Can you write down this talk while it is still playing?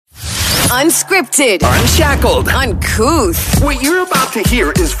Unscripted. Unshackled. Uncouth. What you're about to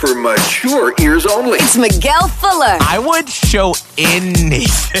hear is for mature ears only. It's Miguel Fuller. I would show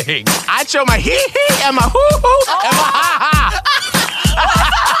anything. I'd show my hee-hee and my hoo-hoo and my ha-ha.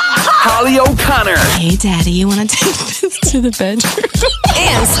 Holly O'Connor. Hey, Daddy, you want to take this to the bedroom?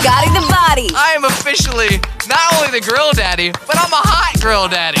 And Scotty the Body. I am officially not only the grill daddy, but I'm a hot grill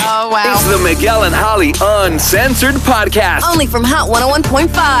daddy. Oh, wow. It's the Miguel and Holly Uncensored Podcast. Only from Hot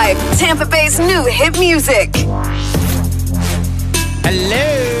 101.5, Tampa Bay's new hit music.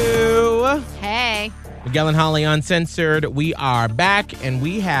 Hello. Hey. Miguel and Holly Uncensored. We are back, and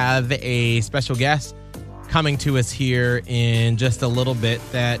we have a special guest coming to us here in just a little bit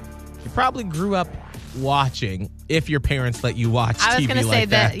that you probably grew up watching, if your parents let you watch TV like that. I was going to say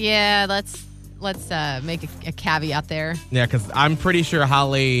that. Yeah, let's make a caveat there. Yeah, because I'm pretty sure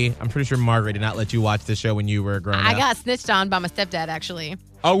Margaret did not let you watch this show when you were growing up. I got snitched on by my stepdad, actually.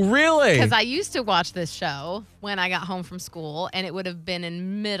 Oh, really? Because I used to watch this show when I got home from school, and it would have been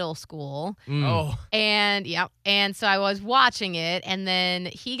in middle school. Oh. And so I was watching it, and then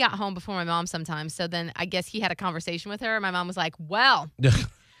he got home before my mom sometimes. So then I guess he had a conversation with her, and my mom was like, well,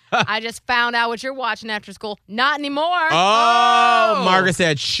 I just found out what you're watching after school. Not anymore. Oh, Margaret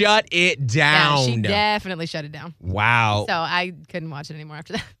said, shut it down. Yeah, she definitely shut it down. Wow. So I couldn't watch it anymore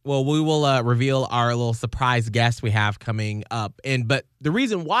after that. Well, we will reveal our little surprise guest we have coming up. But the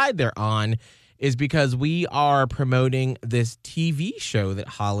reason why they're on is because we are promoting this TV show that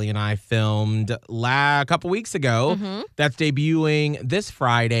Holly and I filmed a couple weeks ago. Mm-hmm. That's debuting this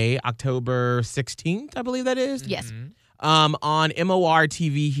Friday, October 16th, I believe that is. Yes. On MOR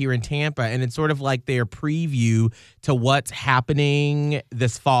TV here in Tampa, and it's sort of like their preview to what's happening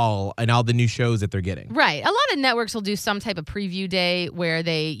this fall and all the new shows that they're getting. Right. A lot of networks will do some type of preview day where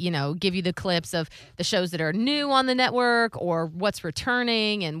they, give you the clips of the shows that are new on the network or what's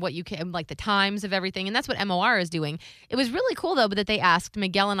returning and what you can, like the times of everything. And that's what MOR is doing. It was really cool, though, that they asked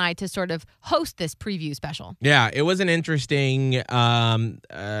Miguel and I to sort of host this preview special. Yeah, it was an interesting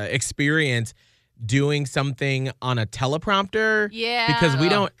experience doing something on a teleprompter. Yeah. Because we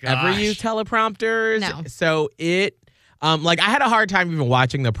don't ever use teleprompters. No. So it, I had a hard time even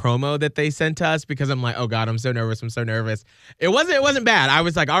watching the promo that they sent us because I'm like, oh God, I'm so nervous. It wasn't bad. I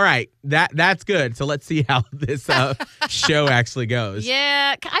was like, all right, that's good. So let's see how this show actually goes.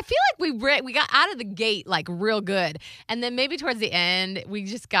 Yeah. I feel like we got out of the gate like real good. And then maybe towards the end, we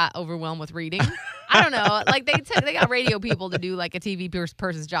just got overwhelmed with reading. I don't know. Like they got radio people to do like a TV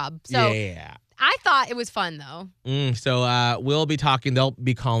person's job. So yeah. I thought it was fun, though. So we'll be talking. They'll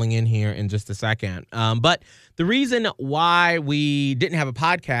be calling in here in just a second. But the reason why we didn't have a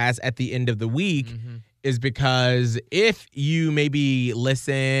podcast at the end of the week is because if you maybe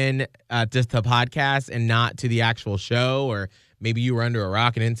listen just to podcasts and not to the actual show, or maybe you were under a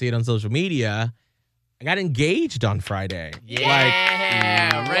rock and didn't see it on social media, I got engaged on Friday.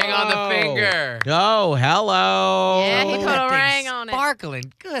 Yeah, ring on the finger. Oh, hello. Yeah, he put That a thing's ring on it. Sparkling.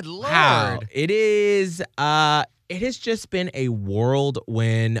 Good Lord. Wow. It has just been a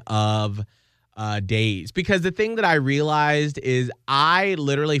whirlwind of days, because the thing that I realized is I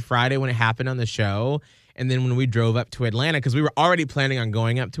literally Friday when it happened on the show, and then when we drove up to Atlanta, because we were already planning on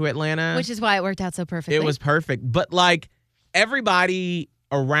going up to Atlanta. Which is why it worked out so perfectly. It was perfect. But like everybody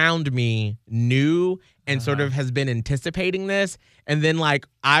around me knew and sort of has been anticipating this. And then like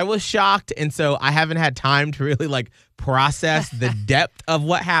I was shocked. And so I haven't had time to really like process the depth of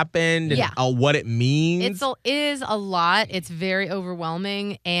what happened and what it means. It is a lot. It's very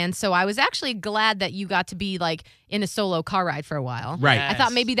overwhelming. And so I was actually glad that you got to be like in a solo car ride for a while. Right. Yes. I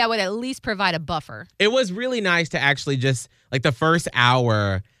thought maybe that would at least provide a buffer. It was really nice to actually just like the first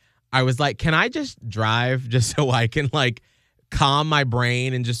hour, I was like, can I just drive just so I can like calm my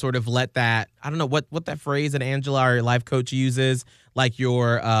brain and just sort of let that, I don't know what that phrase that Angela, our life coach, uses, like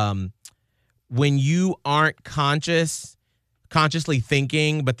your when you aren't consciously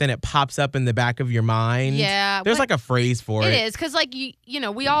thinking, but then it pops up in the back of your mind. Yeah. There's like a phrase for it. It is, because like,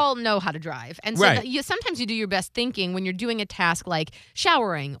 we all know how to drive. And so Right. sometimes you do your best thinking when you're doing a task like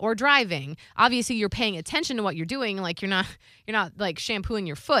showering or driving. Obviously, you're paying attention to what you're doing. Like you're not like shampooing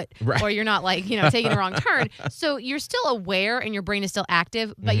your foot, Right. or you're not like, taking a wrong turn. So you're still aware and your brain is still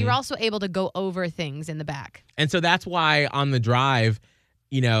active, but you're also able to go over things in the back. And so that's why on the drive,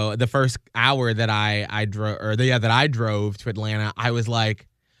 the first hour that I drove to Atlanta, I was like,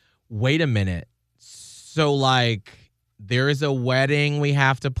 wait a minute. So like there is a wedding we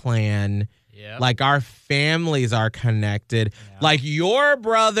have to plan. Yep. Like our families are connected. Yeah. Like your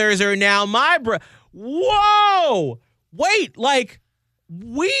brothers are now my bro. Whoa! Wait, like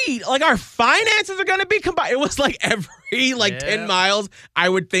our finances are going to be combined. It was like every 10 miles, I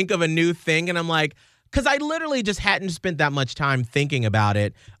would think of a new thing. And I'm like, because I literally just hadn't spent that much time thinking about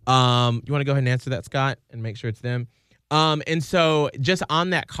it. You want to go ahead and answer that, Scott, and make sure it's them? And so just on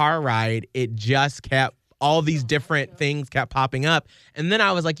that car ride, it just kept, all these different things kept popping up. And then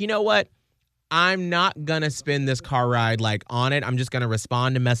I was like, you know what? I'm not going to spend this car ride on it. I'm just going to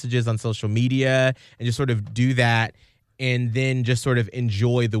respond to messages on social media and just sort of do that. And then just sort of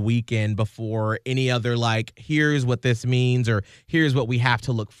enjoy the weekend before any other here's what this means or here's what we have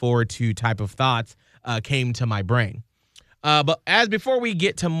to look forward to type of thoughts came to my brain. But before we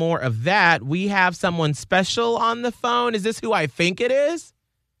get to more of that, we have someone special on the phone. Is this who I think it is?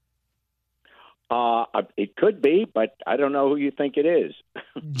 It could be, but I don't know who you think it is.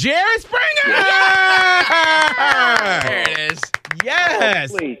 Jerry Springer! There it is.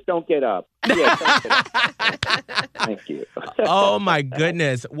 Yes. Oh, please, don't get up. Yeah, don't get up. Thank you. Oh, my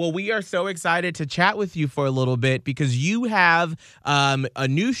goodness. Well, we are so excited to chat with you for a little bit because you have a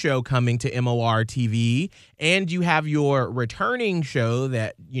new show coming to MOR TV, and you have your returning show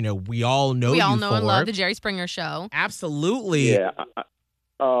that, we all know We all you know for. and love the Jerry Springer Show. Absolutely. Yeah.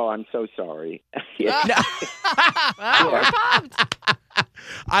 Oh, I'm so sorry. Yeah. Wow, we're pumped.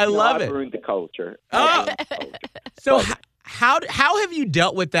 I love I've it. ruined the culture. Oh. So how have you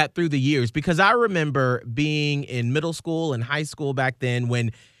dealt with that through the years? Because I remember being in middle school and high school back then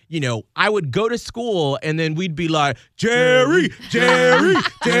when, I would go to school and then we'd be like, Jerry. Yeah.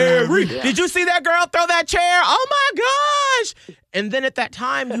 Did you see that girl throw that chair? Oh, my gosh. And then at that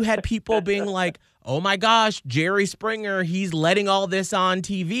time, you had people being like, oh, my gosh, Jerry Springer, he's letting all this on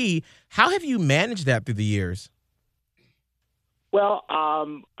TV. How have you managed that through the years? Well,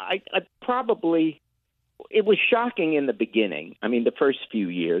 I probably, it was shocking in the beginning. I mean, the first few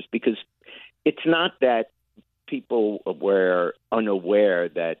years, because it's not that people were unaware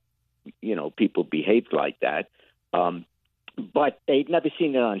that, people behaved like that, but they'd never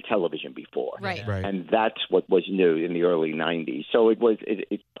seen it on television before. Right. And that's what was new in the early 90s. So it was,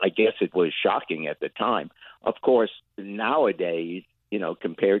 I guess it was shocking at the time. Of course, nowadays,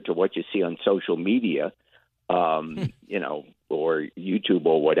 compared to what you see on social media, or YouTube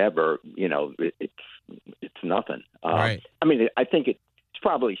or whatever, it's nothing. Right. I mean, I think it's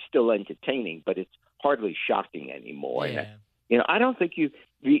probably still entertaining, but it's hardly shocking anymore. Yeah. And, I don't think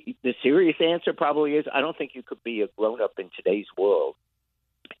the serious answer probably is, I don't think you could be a grown-up in today's world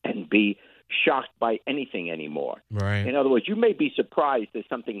and be shocked by anything anymore. Right. In other words, you may be surprised that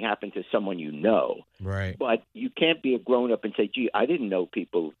something happened to someone you know, Right. but you can't be a grown-up and say, gee, I didn't know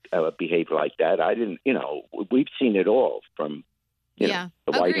people behave like that. I didn't, we've seen it all from, Yeah.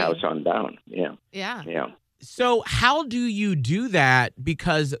 the White Agreed. House on down. Yeah. Yeah. Yeah. So how do you do that?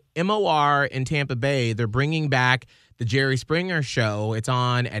 Because MOR in Tampa Bay, they're bringing back the Jerry Springer Show. It's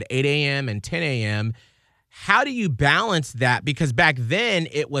on at 8 a.m. and 10 a.m. How do you balance that? Because back then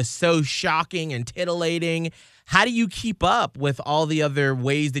it was so shocking and titillating. How do you keep up with all the other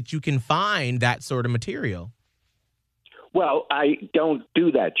ways that you can find that sort of material? Well, I don't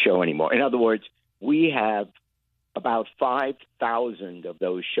do that show anymore. In other words, we have about 5,000 of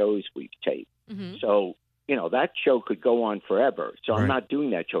those shows we've taped. Mm-hmm. So, that show could go on forever. So Right. I'm not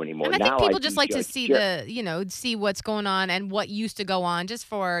doing that show anymore. And I think Now people do just like to Judge see Jerry. see what's going on and what used to go on just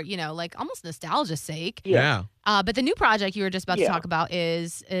for, almost nostalgia's sake. Yeah. But the new project you were just about to Yeah. talk about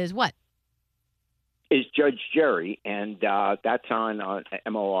is what? Is Judge Jerry, and that's on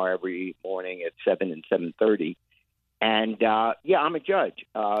MOR every morning at 7 and 7:30. And I'm a judge.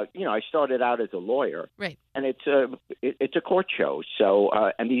 I started out as a lawyer, Right. and it's a court show. So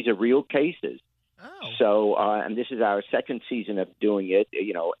and these are real cases. Oh. So and this is our second season of doing it.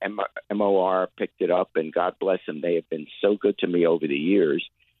 MOR picked it up, and God bless them. They have been so good to me over the years.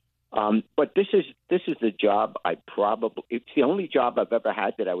 But this is the job it's the only job I've ever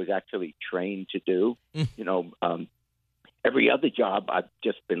had that I was actually trained to do. Every other job I've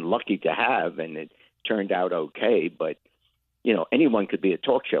just been lucky to have, and it turned out okay. But, anyone could be a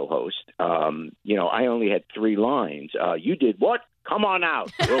talk show host. I only had 3 lines. You did what? Come on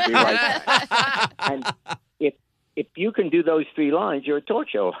out. We'll be right back. And if you can do those 3 lines, you're a talk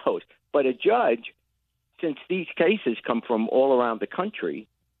show host. But a judge, since these cases come from all around the country,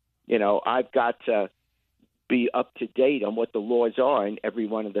 I've got to be up to date on what the laws are in every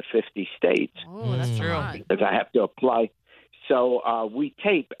one of the 50 states. Oh, that's True. true. Because I have to apply. So we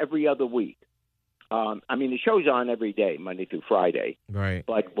tape every other week. The show's on every day, Monday through Friday. Right.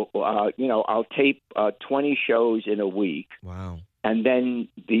 But, I'll tape 20 shows in a week. Wow. And then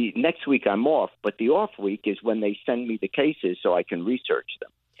the next week I'm off. But the off week is when they send me the cases so I can research them.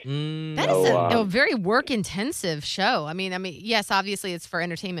 That So, is a very work-intensive show. I mean, yes, obviously it's for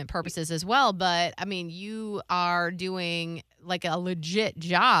entertainment purposes as well, but I mean, you are doing like a legit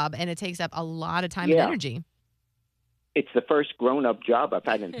job, and it takes up a lot of time and Yeah. energy. It's the first grown-up job I've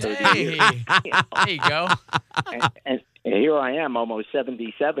had in 30 Hey, years. there you go. And here I am, almost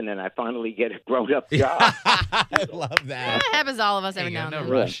 77, and I finally get a grown-up job. I love that. That happens to all of us There every you go. now and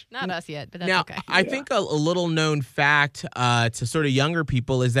No then. rush. Not us yet, but that's Now, okay. I think a little known fact to sort of younger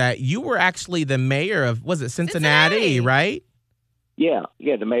people is that you were actually the mayor of, was it Cincinnati, right? Yeah,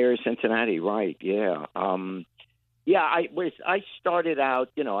 the mayor of Cincinnati, right? Yeah, I started out.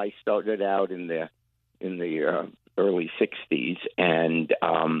 I started out in the early '60s, and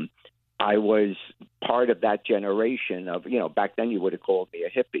I was part of that generation of. Back then you would have called me a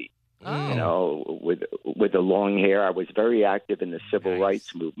hippie. Oh. With the long hair, I was very active in the civil Nice.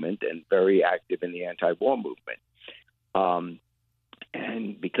 rights movement and very active in the anti-war movement.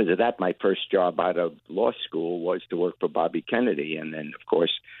 And because of that, my first job out of law school was to work for Bobby Kennedy. And then, of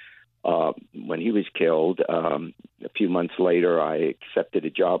course, when he was killed, a few months later, I accepted a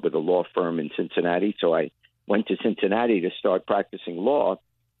job with a law firm in Cincinnati. So I went to Cincinnati to start practicing law,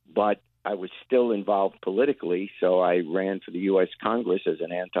 but I was still involved politically. So I ran for the U.S. Congress as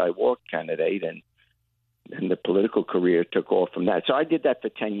an anti-war candidate, and the political career took off from that. So I did that for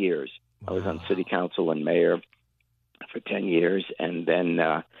 10 years. I was on city council and mayor for 10 years, and then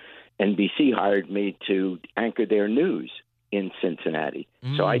NBC hired me to anchor their news in Cincinnati.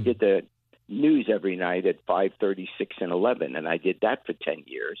 So I did the news every night at 5:30, 6, and 11, and I did that for 10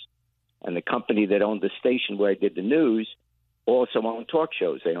 years. And the company that owned the station where I did the news also owned talk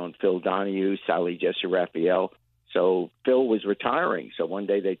shows. They owned Phil Donahue, Sally Jessy Raphael. So Phil was retiring. So one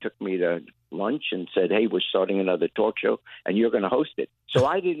day they took me to lunch and said, "Hey, we're starting another talk show, and you're going to host it." So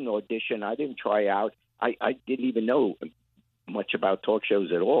I didn't audition. I didn't try out. I didn't even know much about talk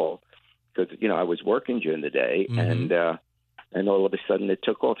shows at all because, I was working during the day, and all of a sudden it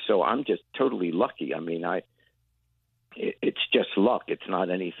took off. So I'm just totally lucky. I mean, it's just luck. It's not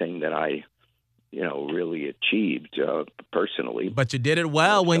anything that I, really achieved personally. But you did it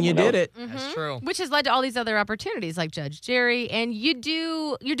well when you Someone did it. That's true. Which has led to all these other opportunities like Judge Jerry. And you're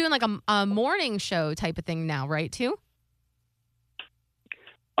doing like a morning show type of thing now, right, too?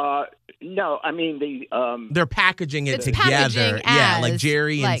 No, I mean They're packaging it It's together. packaging Yeah, like as,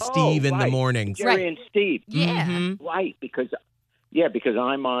 Jerry and like- Steve in the right. mornings. Jerry and Steve. Yeah. Mhm. Right, because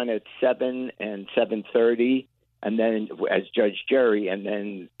I'm on at 7 and 7:30, and then as Judge Jerry, and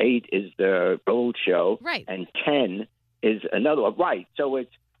then 8 is the old show, Right. and 10 is another one. Right, so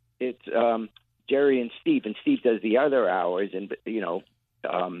it's Jerry and Steve does the other hours, and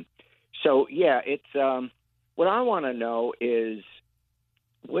so yeah, it's what I want to know is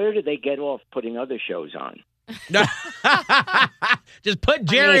where do they get off putting other shows on? Just put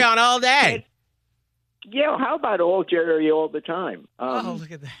Jerry mean, on all day. Yeah, how about all Jerry all the time? Oh,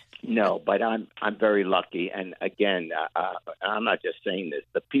 look at that. No, but I'm very lucky, and again, I'm not just saying this.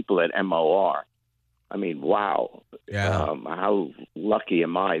 The people at MOR, I mean, wow, Yeah. how lucky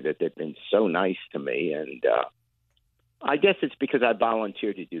am I that they've been so nice to me, and I guess it's because I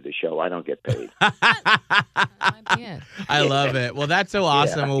volunteer to do the show. I don't get paid. Yeah. I love it. Well, that's so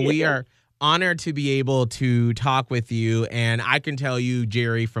awesome. Well, we yeah. are honored to be able to talk with you. And I can tell you,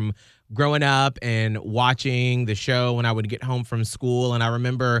 Jerry, from growing up and watching the show when I would get home from school. And I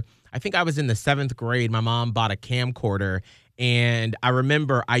remember, I think I was in the 7th grade. My mom bought a camcorder. And I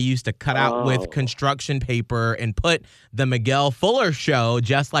remember I used to cut out with construction paper and put the Miguel Fuller show,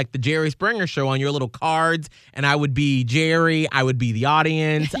 just like the Jerry Springer show, on your little cards. And I would be Jerry. I would be the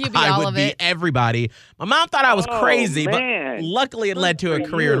audience. You'd be I all would of be it. everybody. My mom thought I was crazy, man. but luckily it led to a Good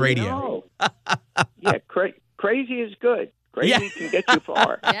for career in you. radio. No. Yeah, crazy is good. Crazy Yeah. can get you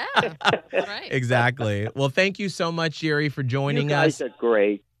far. Yeah. Right. Exactly. Well, thank you so much, Jerry, for joining You guys us. are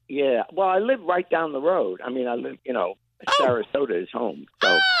great. Yeah. Well, I live right down the road. I mean, I live, Sarasota is home.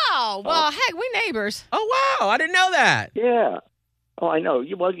 So, Oh, well, heck, we neighbors. Oh, wow. I didn't know that. yeah. Oh, I know.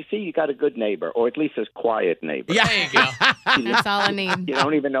 You see, you got a good neighbor, or at least a quiet neighbor. Yeah. There you go. That's all I need. You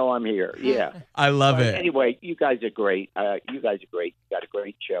don't even know I'm here. Yeah. I love But it. anyway, you guys are great. You got a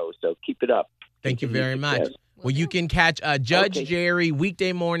great show. So keep it up. Thank you Continue very much. success. Well, you can catch Judge Okay. Jerry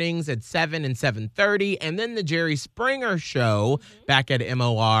weekday mornings at 7 and 7:30, and then the Jerry Springer Show back at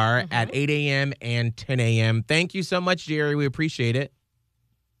MOR at 8 a.m. and 10 a.m. Thank you so much, Jerry. We appreciate it.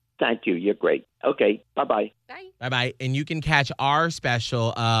 Thank you. You're great. Okay. Bye-bye. Bye. Bye-bye. And you can catch our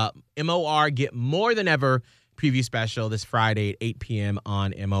special, MOR Get More Than Ever preview special this Friday at 8 p.m.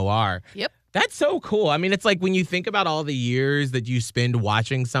 on MOR. Yep. That's so cool. I mean, it's like when you think about all the years that you spend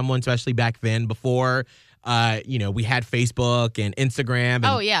watching someone, especially back then before we had Facebook and Instagram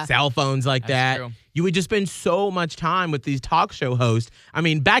and cell phones like That's that. true. You would just spend so much time with these talk show hosts. I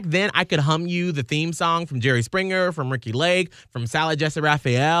mean, back then I could hum you the theme song from Jerry Springer, from Ricky Lake, from Sally Jesse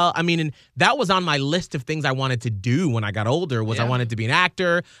Raphael. I mean, and that was on my list of things I wanted to do when I got older. I wanted to be an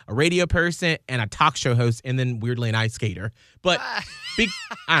actor, a radio person, and a talk show host, and then weirdly an ice skater. But I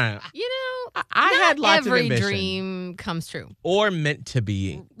don't know. I not had lots of every ambition. dream comes true. Or meant to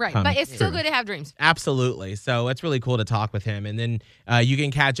be. Right. come But it's still true. good to have dreams. Absolutely. So it's really cool to talk with him. And then you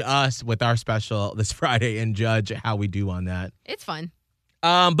can catch us with our special this Friday and judge how we do on that. It's fun.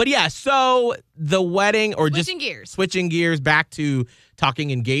 But yeah, so the wedding or Switching gears. switching gears back to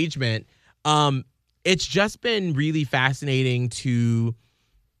talking engagement. It's just been really fascinating to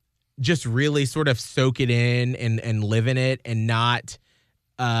just really sort of soak it in and live in it and not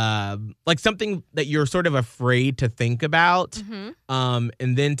like something that you're sort of afraid to think about.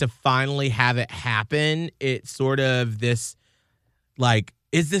 And then to finally have it happen, it's sort of this like,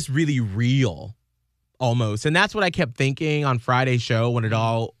 is this really real? Almost. And that's what I kept thinking on Friday's show when it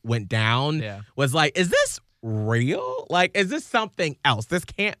all went down. Yeah. Was like, is this real? Like, is this something else? This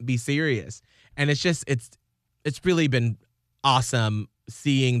can't be serious. And it's just, it's really been awesome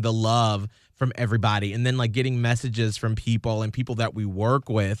seeing the love from everybody. And then like getting messages from people and people that we work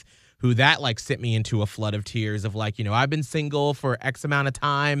with who that like sent me into a flood of tears of like, I've been single for X amount of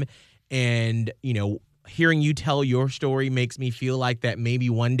time and, hearing you tell your story makes me feel like that maybe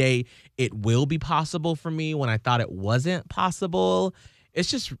one day it will be possible for me when I thought it wasn't possible. It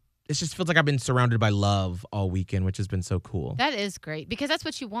just feels like I've been surrounded by love all weekend, which has been so cool. That is great because that's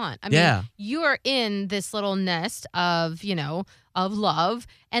what you want. I Yeah. mean, you are in this little nest of, of love,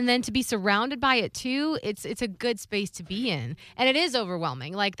 and then to be surrounded by it too, it's a good space to be in. And it is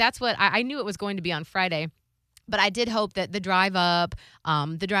overwhelming. Like that's what I knew it was going to be on Friday. But I did hope that the drive up,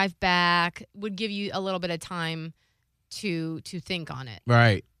 the drive back would give you a little bit of time to think on it.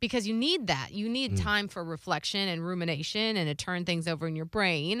 Right. Because you need that. You need time for reflection and rumination and to turn things over in your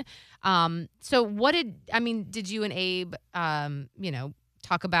brain. So did you and Abe,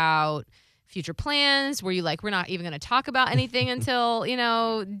 talk about future plans? Were you like, we're not even going to talk about anything until,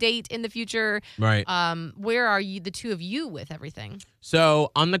 date in the future? Right. Where are you, the two of you, with everything?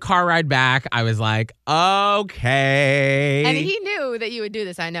 So on the car ride back, I was like, okay. And he knew that you would do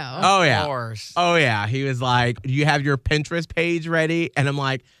this, I know. Oh, yeah. Of course. Oh, yeah. He was like, do you have your Pinterest page ready? And I'm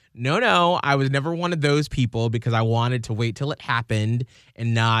like, no. I was never one of those people because I wanted to wait till it happened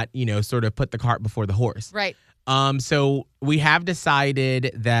and not, sort of put the cart before the horse. Right. So we have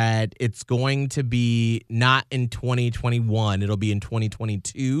decided that it's going to be not in 2021. It'll be in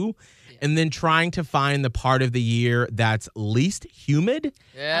 2022. And then trying to find the part of the year that's least humid.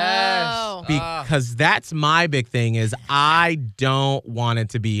 Yes. Oh. Because that's my big thing is I don't want it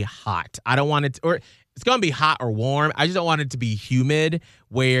to be hot. I don't want it to, or it's going to be hot or warm. I just don't want it to be humid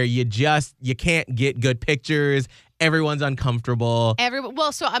where you can't get good pictures. Everyone's uncomfortable.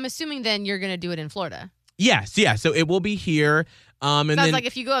 So I'm assuming then you're going to do it in Florida. Yes. Yeah. So it will be here. And Sounds then, like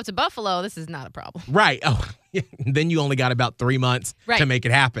if you go up to Buffalo, this is not a problem. right. Oh, then you only got about 3 months Right. to make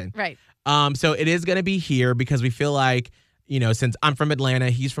it happen. Right. So it is going to be here because we feel like, since I'm from Atlanta,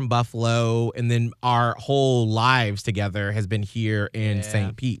 he's from Buffalo, and then our whole lives together has been here in Yeah.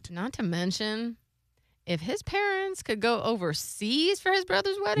 St. Pete. Not to mention, if his parents could go overseas for his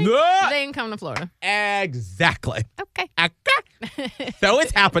brother's wedding, Yeah. they can come to Florida. Exactly. Okay. So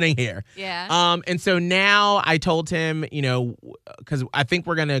it's happening here. Yeah. And so now I told him, because I think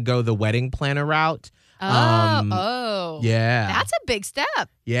we're going to go the wedding planner route. Yeah. That's a big step.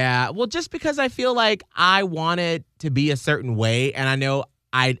 Yeah. Well, just because I feel like I want it to be a certain way, and I know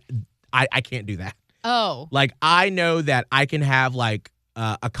I can't do that. Oh. Like, I know that I can have like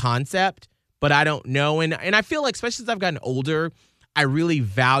a concept, but I don't know. And I feel like, especially as I've gotten older, I really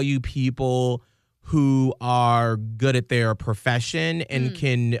value people who are good at their profession and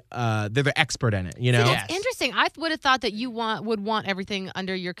they're the expert in it, See, know? that's interesting. I would have thought that you would want everything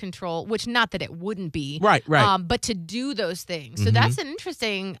under your control, which not that it wouldn't be. Right. But to do those things. So that's an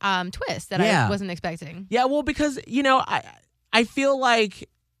interesting twist that Yeah. I wasn't expecting. Yeah, well, because, I feel like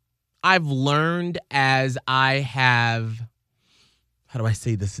I've learned as I have, how do I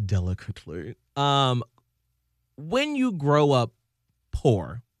say this delicately? When you grow up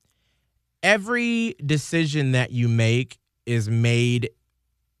poor, every decision that you make is made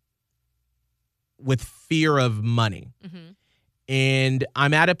with fear of money. Mm-hmm. And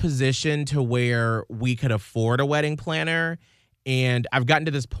I'm at a position to where we could afford a wedding planner. And I've gotten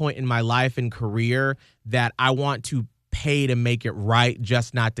to this point in my life and career that I want to pay to make it right,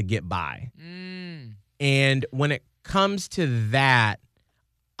 just not to get by. And when it comes to that,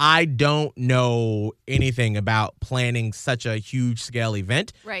 I don't know anything about planning such a huge scale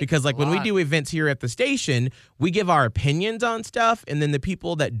event. Right. Because like when we do events here at the station, we give our opinions on stuff, and then the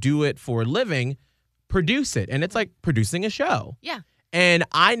people that do it for a living produce it. And it's like producing a show. Yeah. And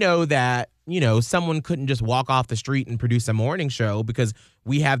I know that, someone couldn't just walk off the street and produce a morning show because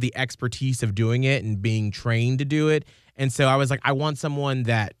we have the expertise of doing it and being trained to do it. And so I was like, I want someone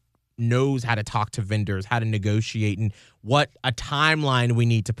that knows how to talk to vendors, how to negotiate, and what a timeline we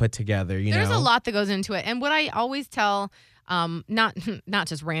need to put together. There's a lot that goes into it. And what I always tell not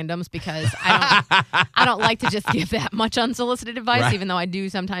just randoms, because I don't like to just give that much unsolicited advice, Right. even though I do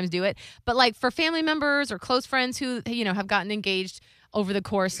sometimes do it. But like for family members or close friends who have gotten engaged over the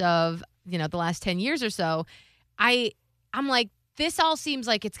course of the last 10 years or so, I'm like, this all seems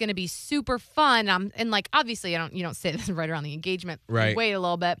like it's going to be super fun. And like obviously you don't say this right around the engagement. Right. Wait a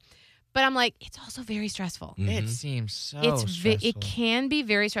little bit. But I'm like, it's also very stressful. It seems so It stressful. can be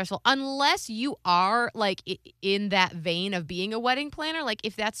very stressful unless you are like in that vein of being a wedding planner. Like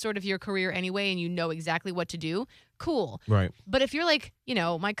if that's sort of your career anyway and you know exactly what to do, cool. Right. But if you're like,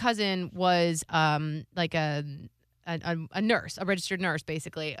 my cousin was like a nurse, a registered nurse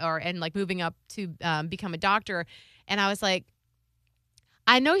basically, and like moving up to become a doctor, and I was like,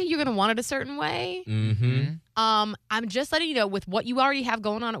 I know you're going to want it a certain way. Mm-hmm. I'm just letting you know, with what you already have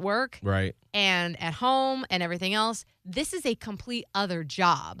going on at work Right. and at home and everything else, this is a complete other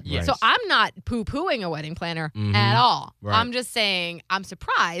job. Yes. So I'm not poo-pooing a wedding planner Mhm. at all. Right. I'm just saying I'm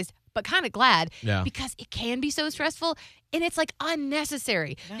surprised, but kind of glad Yeah. because it can be so stressful and it's like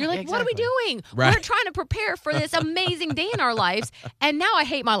unnecessary. Yeah, You're like, what are we exactly. doing? Right. We're trying to prepare for this amazing day in our lives, and now I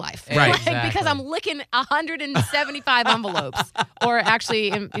hate my life. Right. Like, because Exactly. I'm licking 175 envelopes. Or actually,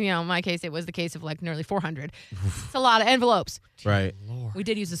 in my case, it was the case of like nearly 400. It's a lot of envelopes. Right. We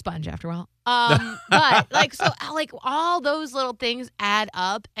did use a sponge after a while. But like, so like all those little things add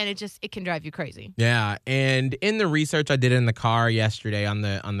up, and it can drive you crazy. Yeah, and in the research I did in the car yesterday on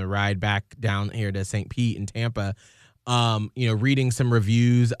the ride back down here to St. Pete in Tampa, reading some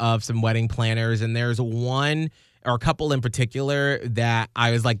reviews of some wedding planners, and there's one or a couple in particular that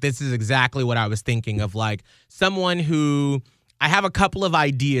I was like, this is exactly what I was thinking of, like someone who I have a couple of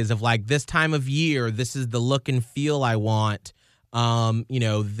ideas of, like, this time of year, this is the look and feel I want.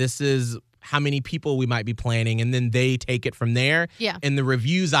 This is how many people we might be planning, and then they take it from there. Yeah. And the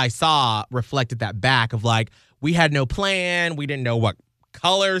reviews I saw reflected that back of like, we had no plan, we didn't know what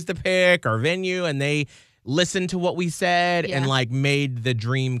colors to pick or venue, and they listened to what we said Yeah. and like made the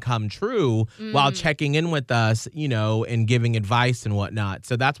dream come true while checking in with us, and giving advice and whatnot.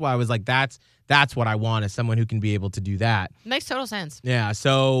 So that's why I was like, that's what I want, is someone who can be able to do that. Makes total sense. Yeah.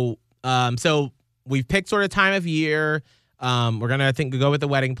 So we've picked sort of time of year. We're gonna, I think, go with the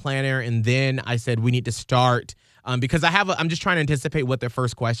wedding planner, and then I said we need to start because I'm just trying to anticipate what the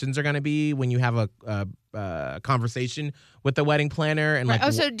first questions are gonna be when you have a conversation with the wedding planner, and Right.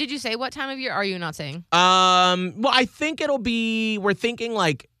 like. So did you say what time of year are you not saying? Well, I think we're thinking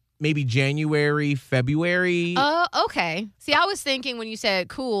like maybe January, February. Oh, okay. See, I was thinking when you said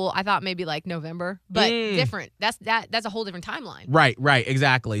cool, I thought maybe like November, but different. That's a whole different timeline. Right,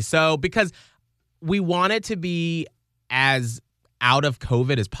 exactly. So because we want it to be as out of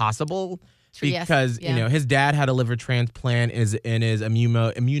COVID as possible. True, yes. Because Yeah. his dad had a liver transplant and is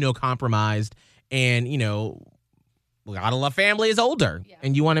immunocompromised, and a lot of the family is older, Yeah.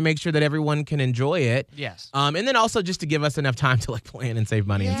 and you want to make sure that everyone can enjoy it. Yes. And then also just to give us enough time to like plan and save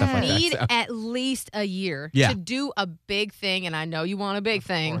money and stuff like Need that. So. at least a year Yeah. to do a big thing, and I know you want a big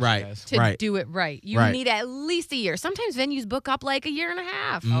thing. course. Right, Yes. To right. do it right. You Right. need at least a year. Sometimes venues book up like a year and a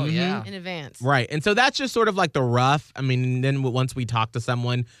half Oh, yeah. in advance. Right. And so that's just sort of like the rough. I mean, then once we talk to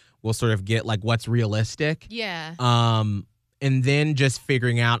someone, we'll sort of get like what's realistic. Yeah. And then just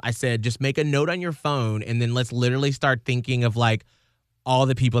figuring out, I said, just make a note on your phone, and then let's literally start thinking of like all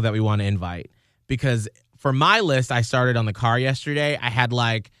the people that we want to invite. Because for my list, I started on the car yesterday. I had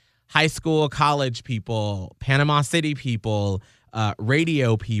like high school, college people, Panama City people,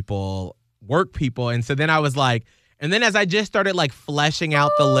 radio people, work people. And so then I was like, and then as I just started like fleshing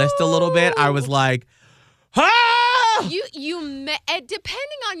out the list a little bit, I was like, ah!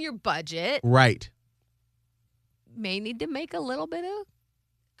 Depending on your budget, Right. may need to make a little bit of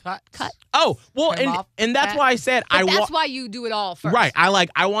cut. Oh, well, Trim off and that's fat. why I said But I that's want. why you do it all first. Right.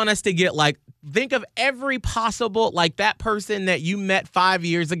 I want us to get like, think of every possible, like that person that you met 5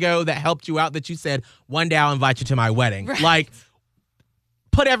 years ago that helped you out, that you said, one day I'll invite you to my wedding. Right. Like,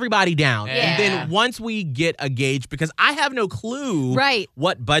 put everybody down. Yeah. And then once we get a gauge, because I have no clue Right.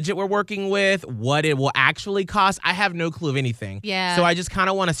 what budget we're working with, what it will actually cost. I have no clue of anything. Yeah. So I just kind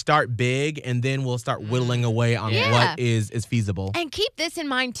of want to start big, and then we'll start whittling away on Yeah. what is feasible. And keep this in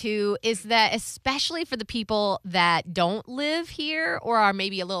mind too, is that especially for the people that don't live here or are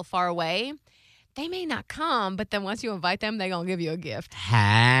maybe a little far away, they may not come, but then once you invite them, they're going to give you a gift.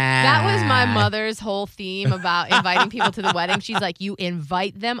 That was my mother's whole theme about inviting people to the wedding. She's like, you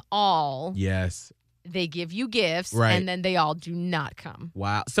invite them all, Yes. they give you gifts, Right. and then they all do not come.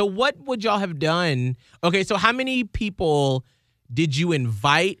 Wow. So what would y'all have done? Okay, so how many people did you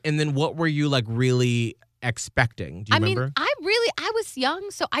invite, and then what were you like really expecting? Do you remember? mean, I was young,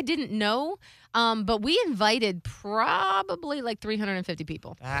 so I didn't know. But we invited probably like 350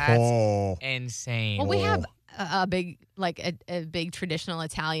 people. That's insane. Well, we have a big, like a big traditional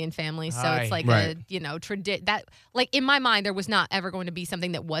Italian family, so it's like Right. that. Like in my mind, there was not ever going to be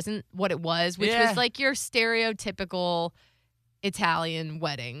something that wasn't what it was, which Yeah. was like your stereotypical Italian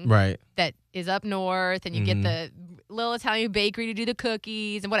wedding Right. that is up north, and you get the little Italian bakery to do the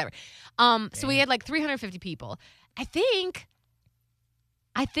cookies and whatever. So we had like 350 people. I think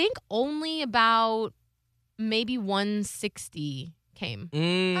only about maybe 160 came.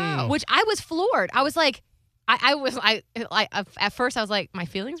 Which I was floored. I was like, at first I was like, my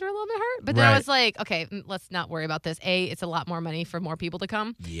feelings were a little bit hurt, but then I Right. was like, okay, let's not worry about this. It's a lot more money for more people to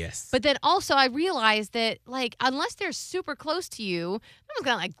come. Yes. But then also I realized that like unless they're super close to you, no one's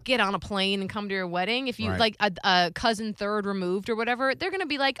gonna like get on a plane and come to your wedding. If you Right. like a cousin third removed or whatever, they're gonna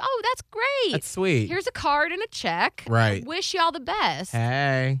be like, oh, that's great. That's sweet. Here's a card and a check. Right. Wish y'all the best.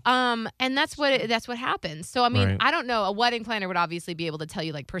 Hey. And that's what happens. So I mean, Right. I don't know. A wedding planner would obviously be able to tell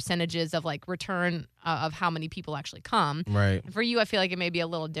you like percentages of like return of how many people actually come. Right. For you, I feel like it may be a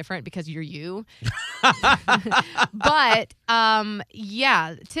little different because you're you. But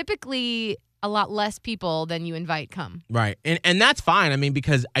yeah, typically a lot less people than you invite come. Right. And that's fine. I mean,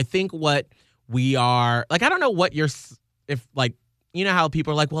 because I think what we are like, I don't know what if like, you know how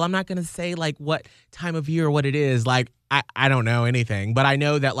people are like, well, I'm not going to say like what time of year or what it is. Like, I don't know anything, but I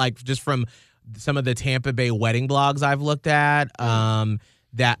know that like just from some of the Tampa Bay wedding blogs I've looked at,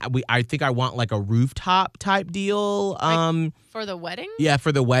 that I think I want like a rooftop type deal. For the wedding? Yeah,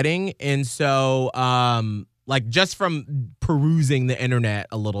 for the wedding. And so, like, just from perusing the internet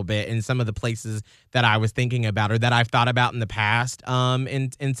a little bit and some of the places that I was thinking about or that I've thought about in the past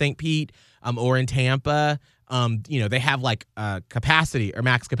in St. Pete or in Tampa, they have like capacity or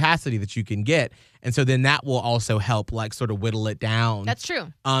max capacity that you can get. And so then that will also help like sort of whittle it down. That's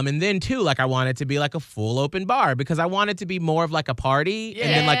true. And then too, like I want it to be like a full open bar because I want it to be more of like a party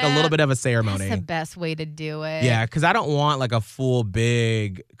and then like a little bit of a ceremony. That's the best way to do it. Yeah, because I don't want like a full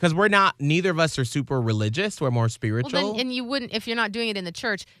big, because neither of us are super religious. We're more spiritual. Well, then, and you wouldn't, if you're not doing it in the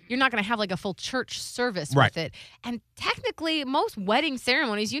church, you're not going to have like a full church service Right. with it. And technically, most wedding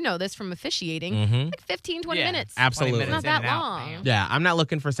ceremonies, you know this from officiating, like 15, 20 minutes. Absolutely. 20 minutes Not in that and out, long. man. Yeah, I'm not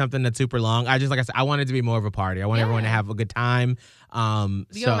looking for something that's super long. I just, like I said, I want it to be more of a party. I want everyone to Yeah. have a good time. You want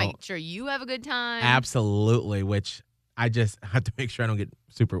to So make sure you have a good time. absolutely, which I just have to make sure I don't get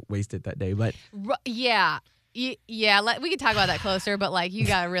super wasted that day. But Yeah. Yeah, we could talk about that closer, but like you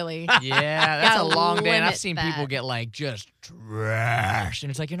got to really. Yeah, that's a Gotta long day. And I've limit seen people that. get like just trashed. And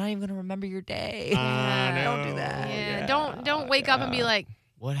it's like, you're not even going to remember your day. Don't do that. Yeah, don't wake up and be like,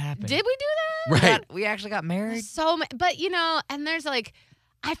 What happened? did we do that? right. We actually got married? But and there's like,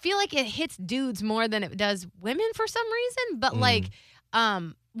 I feel like it hits dudes more than it does women for some reason. But like,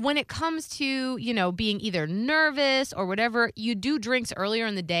 when it comes to, being either nervous or whatever, you do drinks earlier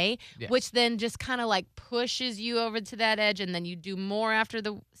in the day, Yes. which then just kind of like pushes you over to that edge. And then you do more after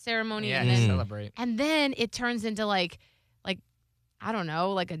the ceremony. Yeah, And then, celebrate. and then it turns into like, I don't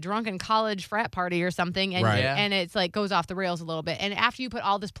know, like a drunken college frat party or something. And, Right. Yeah. and it's like goes off the rails a little bit. And after you put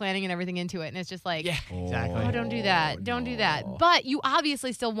all this planning and everything into it, and it's just like, Yeah, exactly. oh, don't do that. Don't do that. But you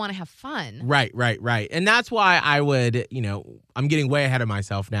obviously still want to have fun. Right. And that's why I would, I'm getting way ahead of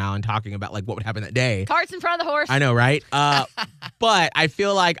myself now and talking about like what would happen that day. Carts in front of the horse. I know, right? But I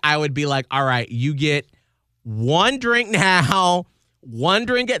feel like I would be like, all right, you get one drink now, one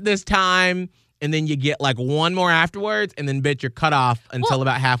drink at this time, and then you get like one more afterwards, and then bitch, you're cut off until Well,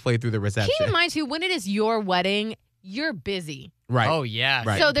 about halfway through the reception. Keep in mind, too, when it is your wedding, you're busy. Right. Oh, yeah.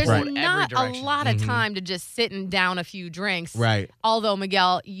 Right. So there's Right. not a direction. lot of time to just sitting down a few drinks. Right. Although,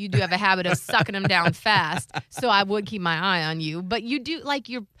 Miguel, you do have a habit of sucking them down fast. So I would keep my eye on you. But you do, like,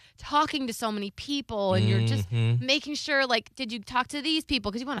 you're talking to so many people and you're just making sure, like, did you talk to these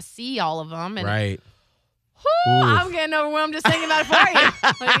people? Because you want to see all of them. And Right. I'm getting overwhelmed just thinking about it for you.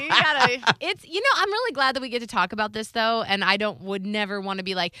 Like, I'm really glad that we get to talk about this though, and I would never want to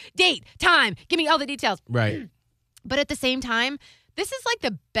be like, date, time, give me all the details. Right. But at the same time, this is like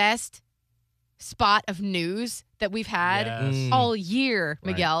the best spot of news that we've had all year,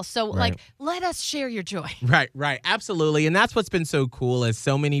 Miguel. So like, let us share your joy. Right. Absolutely. And that's what's been so cool is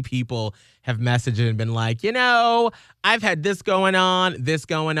so many people have messaged and been like, I've had this going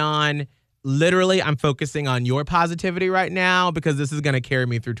on. Literally, I'm focusing on your positivity right now because this is going to carry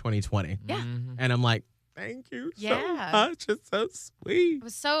me through 2020. Yeah. And I'm like, thank you so much. It's so sweet. It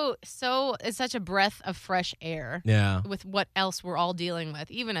was it's such a breath of fresh air. Yeah. With what else we're all dealing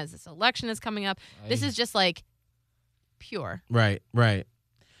with, even as this election is coming up. This is just like pure. Right.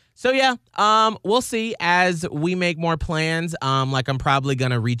 So yeah, we'll see as we make more plans. Like I'm probably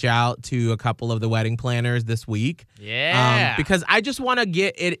gonna reach out to a couple of the wedding planners this week. Yeah. Because I just want to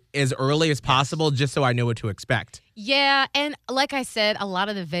get it as early as possible, just so I know what to expect. Yeah, and like I said, a lot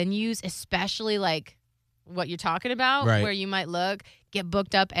of the venues, especially like what you're talking about, where you might get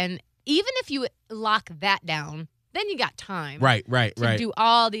booked up, and even if you lock that down, then you got time. Right. To do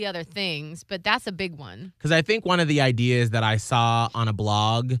all the other things, but that's a big one. Because I think one of the ideas that I saw on a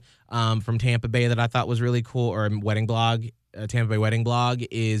blog from Tampa Bay that I thought was really cool, or a wedding blog, Tampa Bay wedding blog,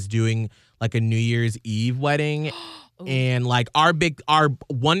 is doing like a New Year's Eve wedding. And like our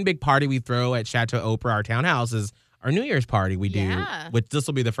one big party we throw at Chateau Oprah, our townhouse, is our New Year's party we do. Which this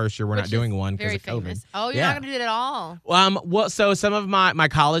will be the first year we're not doing one because of COVID. Famous. Oh, you're not going to do it at all. Well, so some of my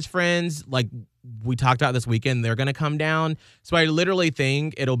college friends, like we talked about this weekend, they're going to come down. So I literally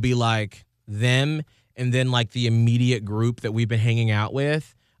think it'll be like them and then like the immediate group that we've been hanging out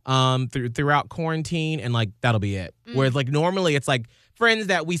with throughout quarantine, and like that'll be it. Whereas like normally it's like friends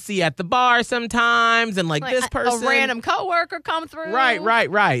that we see at the bar sometimes, and like this person, a random coworker come through.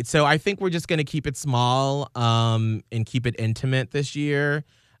 Right. So I think we're just going to keep it small and keep it intimate this year,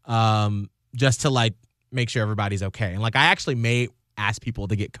 just to like make sure everybody's okay. And like I actually may ask people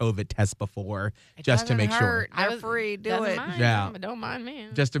to get COVID tests before just to make sure. They're free. Do it. Don't mind me.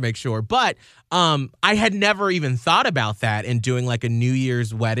 Just to make sure. But I had never even thought about that and doing like a New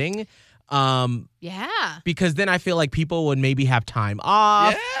Year's wedding. Because then I feel like people would maybe have time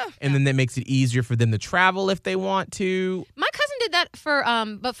off. Yeah. And then that makes it easier for them to travel if they want to. My cousin did that for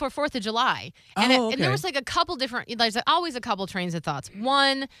 4th of July. And, and there was like a couple different, there's always a couple trains of thoughts.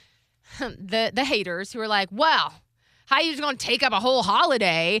 One, the haters who are like, well, how are you just going to take up a whole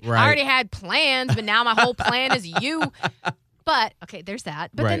holiday? Right. I already had plans, but now my whole plan is you. But, okay, there's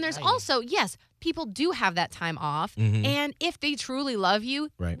that. But then there's also, yes, people do have that time off. Mm-hmm. And if they truly love you,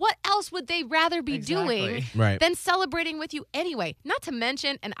 what else would they rather be doing than celebrating with you anyway? Not to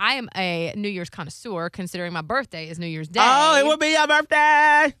mention, and I am a New Year's connoisseur, considering my birthday is New Year's Day. Oh, it will be your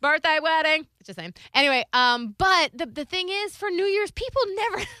birthday. Birthday wedding. It's the same. Anyway, but the thing is, for New Year's, people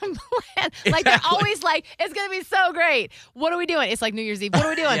never plan. Like, they're always like, it's going to be so great. What are we doing? It's like New Year's Eve. What are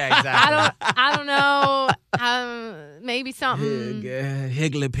we doing? Yeah, exactly. I don't know. Maybe something.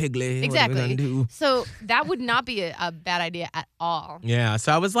 Higgly piggly. Exactly. So that would not be a bad idea at all. Yeah.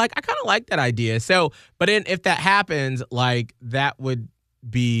 So I was like, I kind of like that idea. So, but then if that happens, like that would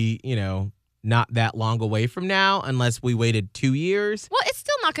be, not that long away from now unless we waited 2 years. Well, it's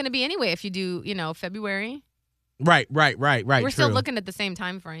still not going to be anyway if you do, February. Right. We're still looking at the same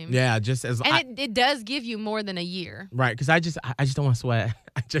time frame. Yeah, just as it does give you more than a year. Right, because I just don't want to sweat.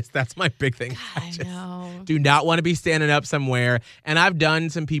 That's my big thing. I know. Do not want to be standing up somewhere. And I've done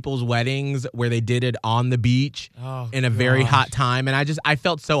some people's weddings where they did it on the beach in a very hot time, and I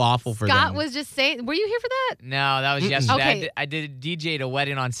felt so awful for them. Scott was just saying, were you here for that? No, that was yesterday. Okay. I did DJ at a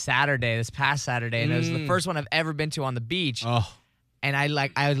wedding on Saturday, this past Saturday, and it was the first one I've ever been to on the beach. Oh. And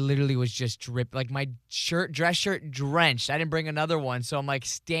I literally was just dripped, like my dress shirt drenched. I didn't bring another one, so I'm like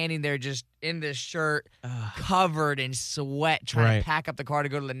standing there just in this shirt, covered in sweat, trying to pack up the car to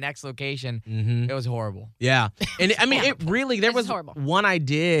go to the next location. Mm-hmm. It was horrible. Yeah, and I mean, it really there was one I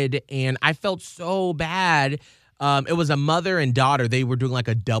did, and I felt so bad. It was a mother and daughter. They were doing like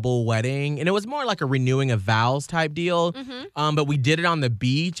a double wedding, and it was more like a renewing of vows type deal. Mm-hmm. But we did it on the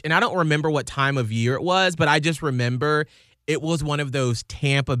beach, and I don't remember what time of year it was, but I just remember it was one of those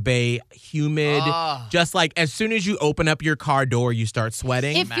Tampa Bay humid, just like as soon as you open up your car door, you start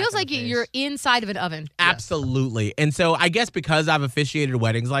sweating. It feels like you're inside of an oven. Absolutely. And so I guess because I've officiated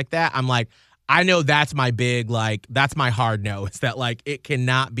weddings like that, I'm like, I know that's my big, like, that's my hard no. It's that, like, it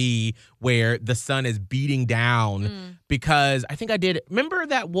cannot be where the sun is beating down because I think I did, remember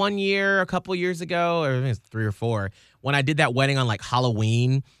that one year, a couple years ago, or I think it's 3 or 4, when I did that wedding on, like,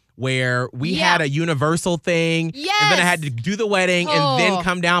 Halloween where we Yeah. had a Universal thing. And then I had to do the wedding and then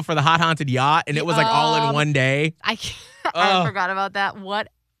come down for the hot haunted yacht. And it was like all in one day. I forgot about that. What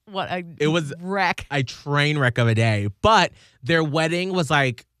a It was wreck. a train wreck of a day. But their wedding was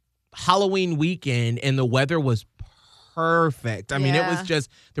like Halloween weekend and the weather was perfect. I mean, it was Yeah. just,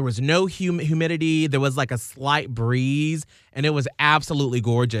 there was no humidity. There was like a slight breeze and it was absolutely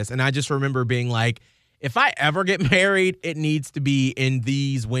gorgeous. And I just remember being like, if I ever get married, it needs to be in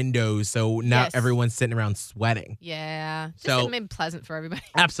these windows so not Yes. everyone's sitting around sweating. Yeah. Just So- made pleasant for everybody.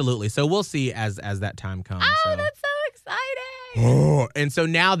 Absolutely. So we'll see as that time comes. Oh, so. that's so exciting. And so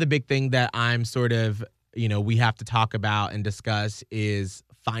now the big thing that I'm sort of, we have to talk about and discuss is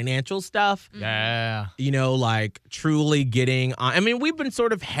financial stuff. Yeah. Like truly getting on. I mean, we've been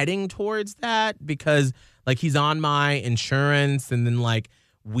sort of heading towards that because like he's on my insurance and then like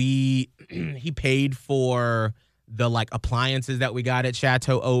he paid for the like appliances that we got at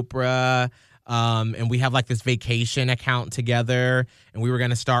Chateau Oprah. And we have like this vacation account together and we were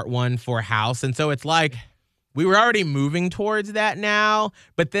going to start one for a house. And so it's like, we were already moving towards that now.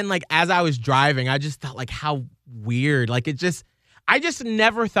 But then like, as I was driving, I just thought like how weird, like I just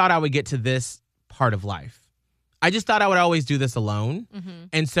never thought I would get to this part of life. I just thought I would always do this alone. Mm-hmm.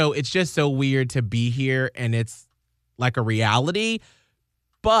 And so it's just so weird to be here and it's like a reality.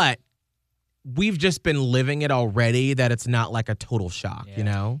 But we've just been living it already that it's not like a total shock,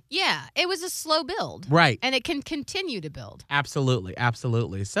 Yeah, it was a slow build. Right. And it can continue to build. Absolutely.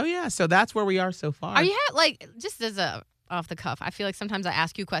 Absolutely. So, yeah. So that's where we are so far. Are you just as a off the cuff, I feel like sometimes I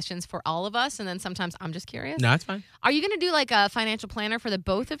ask you questions for all of us and then sometimes I'm just curious. No, it's fine. Are you going to do like a financial planner for the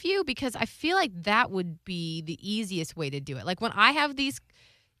both of you? Because I feel like that would be the easiest way to do it. Like when I have these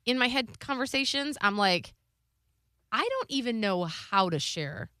in my head conversations, I'm like, I don't even know how to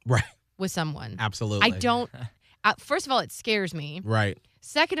share Right. with someone. Absolutely. I don't. First of all, it scares me. Right.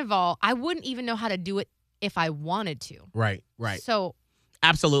 Second of all, I wouldn't even know how to do it if I wanted to. Right. Right. So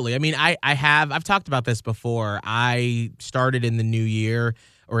Absolutely. I mean, I've talked about this before. I started in the new year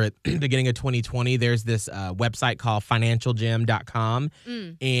or at the beginning of 2020. There's this website called financialgym.com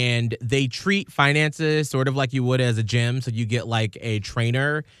and they treat finances sort of like you would as a gym. So you get like a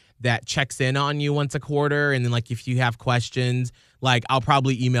trainer that checks in on you once a quarter. And then like if you have questions, like I'll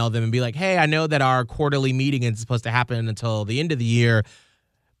probably email them and be like, hey, I know that our quarterly meeting is supposed to happen until the end of the year.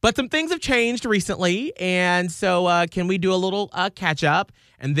 But some things have changed recently, and so can we do a little catch up?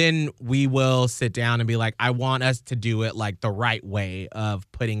 And then we will sit down and be like, I want us to do it like the right way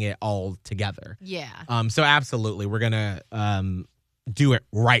of putting it all together. yeah. So absolutely, we're gonna do it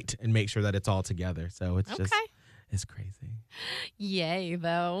right and make sure that it's all together. So it's just, it's crazy. Yay,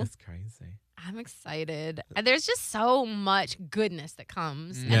 though. It's crazy. I'm excited. There's just so much goodness that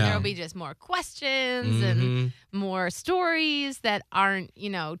comes. And Yeah. there'll be just more questions and more stories that aren't,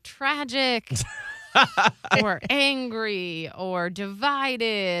 tragic or angry or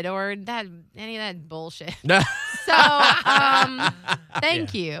divided or any of that bullshit. So,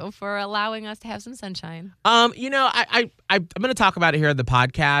 thank you for allowing us to have some sunshine. I'm going to talk about it here at the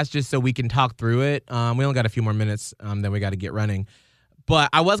podcast just so we can talk through it. We only got a few more minutes then we got to get running. But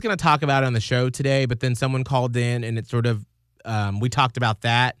I was going to talk about it on the show today, but then someone called in and it sort of, we talked about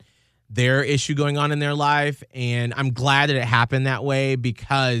their issue going on in their life. And I'm glad that it happened that way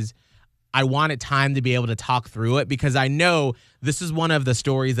because I wanted time to be able to talk through it because I know this is one of the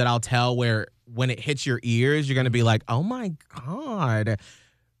stories that I'll tell where when it hits your ears, you're going to be like, oh my God.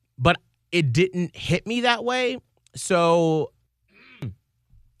 But it didn't hit me that way. So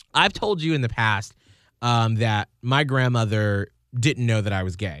I've told you in the past that my grandmother didn't know that I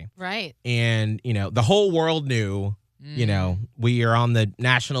was gay. Right. And, the whole world knew, we are on the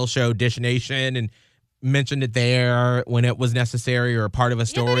national show Dish Nation and mentioned it there when it was necessary or a part of a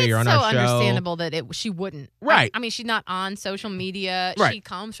story or on our show. It's so understandable that she wouldn't. Right. I mean, she's not on social media. Right. She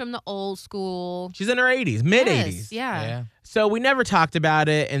comes from the old school. She's in her 80s, mid-80s. Yes, yeah. So we never talked about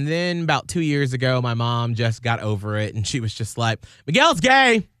it. And then about 2 years ago, my mom just got over it. And she was just like, Miguel's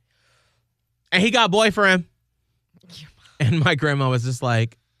gay. And he got a boyfriend. And my grandma was just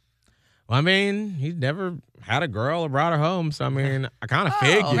like, well, I mean, he's never had a girl or brought her home. So, I mean, I kind of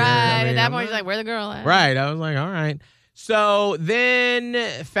figured. Right. I mean, At that I'm point, not- she's like, where the girl at? Right. I was like, all right. So then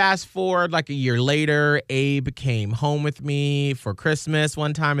fast forward like a year later, Abe came home with me for Christmas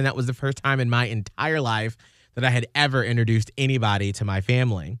one time. And that was the first time in my entire life that I had ever introduced anybody to my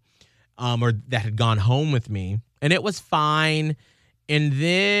family or that had gone home with me. And it was fine. And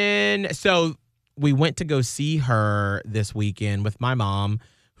then, so we went to go see her this weekend with my mom,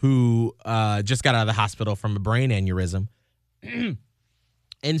 who just got out of the hospital from a brain aneurysm.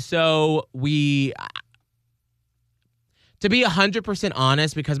 And so To be 100%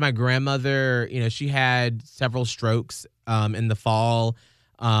 honest, because my grandmother, she had several strokes in the fall.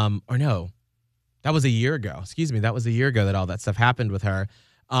 Or no, that was a year ago. Excuse me. That was a year ago that all that stuff happened with her.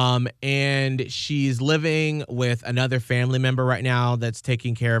 And she's living with another family member right now that's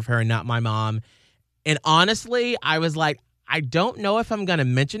taking care of her and not my mom. And honestly, I was like, I don't know if I'm going to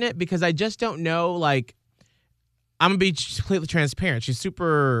mention it because I just don't know. Like, I'm going to be completely transparent. She's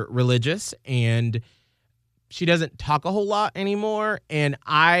super religious and she doesn't talk a whole lot anymore. And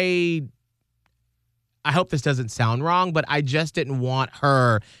I hope this doesn't sound wrong, but I just didn't want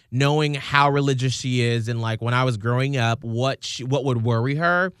her knowing how religious she is. And like when I was growing up, what would worry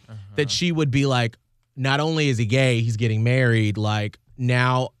her, that she would be like, not only is he gay, he's getting married. Like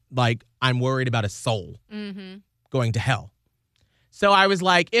now, like I'm worried about his soul going to hell. So I was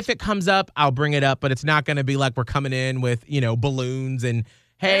like, if it comes up, I'll bring it up, but it's not going to be like we're coming in with, balloons and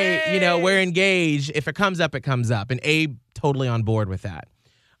hey, we're engaged. If it comes up, it comes up. And Abe totally on board with that.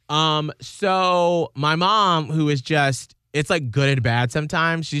 So my mom, who is just, it's like good and bad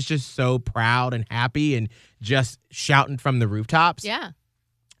sometimes. She's just so proud and happy and just shouting from the rooftops. Yeah.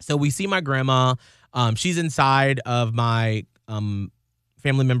 So we see my grandma. She's inside of my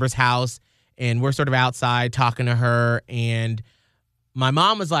family member's house and we're sort of outside talking to her. And my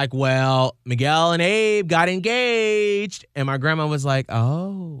mom was like, well, Miguel and Abe got engaged. And my grandma was like,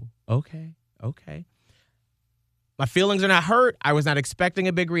 oh, okay. My feelings are not hurt. I was not expecting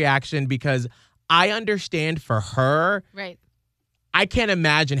a big reaction because I understand for her. Right. I can't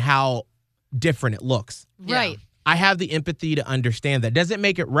imagine how different it looks. Right. I have the empathy to understand that. Does it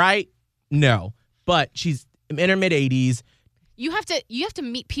make it right? No. But she's in her mid-80s. You have to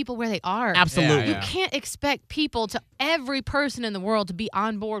meet people where they are. Absolutely. You can't expect every person in the world to be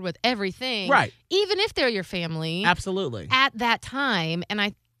on board with everything. Right. Even if they're your family. Absolutely. At that time. And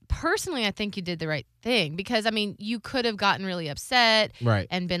I think you did the right thing because, you could have gotten really upset. Right.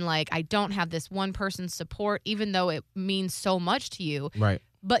 And been like, I don't have this one person's support, even though it means so much to you. Right.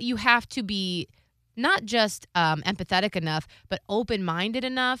 But you have to be not just empathetic enough, but open-minded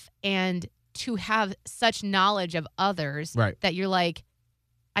enough and to have such knowledge of others that you're like,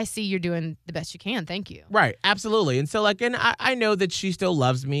 I see you're doing the best you can. Thank you. Right. Absolutely. And so and I know that she still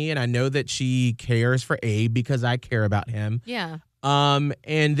loves me and I know that she cares for Abe because I care about him. Yeah.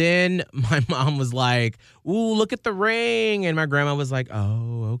 And then my mom was like, ooh, look at the ring. And my grandma was like,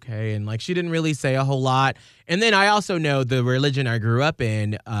 oh, okay. And she didn't really say a whole lot. And then I also know the religion I grew up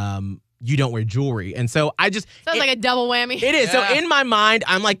in, you don't wear jewelry. And so I just... Sounds like a double whammy. It is. Yeah. So in my mind,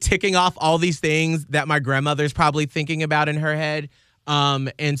 I'm ticking off all these things that my grandmother's probably thinking about in her head.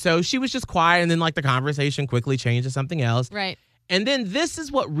 And so she was just quiet. And then the conversation quickly changed to something else. Right. And then this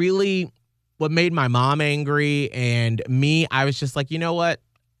is what made my mom angry and me. I was just like, you know what?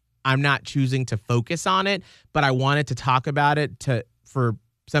 I'm not choosing to focus on it, but I wanted to talk about it for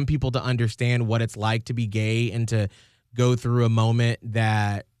some people to understand what it's like to be gay and to go through a moment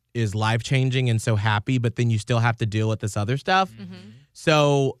that is life-changing and so happy, but then you still have to deal with this other stuff. Mm-hmm.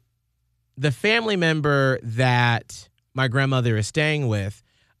 So the family member that my grandmother is staying with,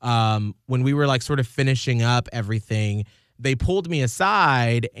 when we were sort of finishing up everything, they pulled me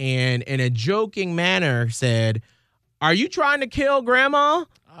aside and in a joking manner said, are you trying to kill grandma?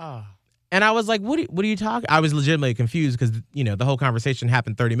 Oh. And I was like, what are you talking? I was legitimately confused because, the whole conversation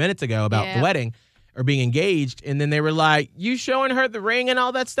happened 30 minutes ago about the wedding or being engaged. And then they were like, you showing her the ring and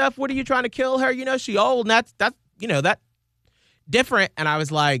all that stuff? What are you trying to kill her? She old and that's that different. And I was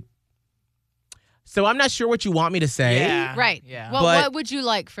like, so I'm not sure what you want me to say. Yeah. Right. Yeah. Well, what would you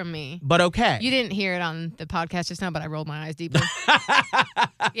like from me? But okay. You didn't hear it on the podcast just now, but I rolled my eyes deeply.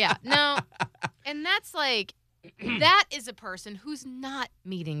 Yeah. No. And that's that is a person who's not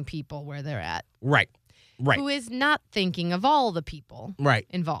meeting people where they're at. Right. Right. Who is not thinking of all the people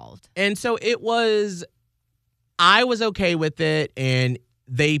involved. And so I was okay with it, and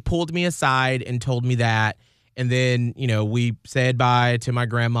they pulled me aside and told me that. And then, we said bye to my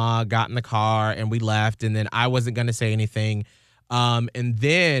grandma, got in the car, and we left. And then I wasn't going to say anything. And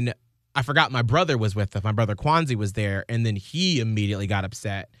then I forgot my brother was with us. My brother Kwanzi was there. And then he immediately got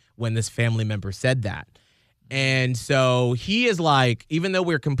upset when this family member said that. And so he is even though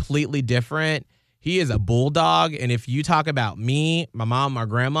we're completely different, he is a bulldog. And if you talk about me, my mom, my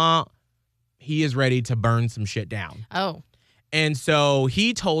grandma, he is ready to burn some shit down. Oh. And so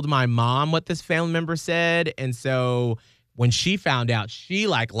he told my mom what this family member said. And so when she found out, she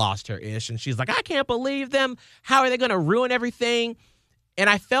lost her ish. And she's like, I can't believe them. How are they going to ruin everything? And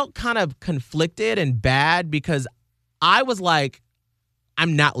I felt kind of conflicted and bad because I was like,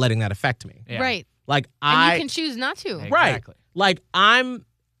 I'm not letting that affect me. Yeah. Right. And you can choose not to. Right. Exactly.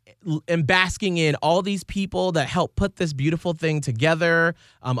 am basking in all these people that helped put this beautiful thing together.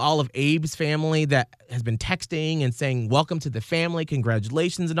 All of Abe's family that has been texting and saying, welcome to the family,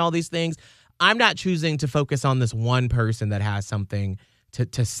 congratulations, and all these things. I'm not choosing to focus on this one person that has something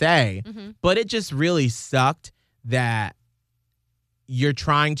to say, but it just really sucked that you're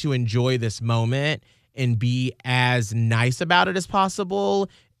trying to enjoy this moment and be as nice about it as possible,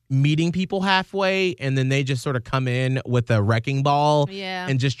 meeting people halfway, and then they just sort of come in with a wrecking ball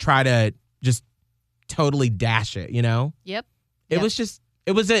and just try to just totally dash it, you know? Yep. It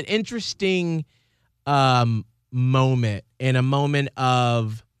was an interesting moment, and a moment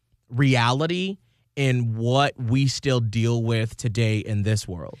of reality in what we still deal with today in this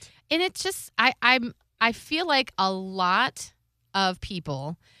world. And it's just I feel like a lot of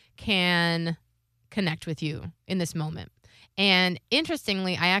people can connect with you in this moment. And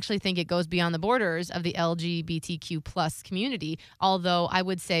interestingly, I actually think it goes beyond the borders of the LGBTQ plus community, although I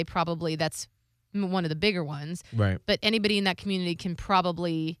would say probably that's one of the bigger ones. Right. But anybody in that community can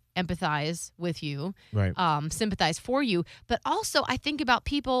probably empathize with you, Right. Sympathize for you. But also I think about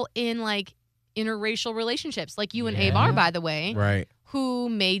people in like interracial relationships, like you and Abe are, by the way. Right. Who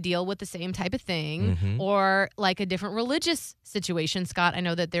may deal with the same type of thing, or like a different religious situation. Scott, I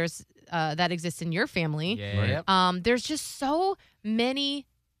know that there's that exists in your family. Yeah. There's just so many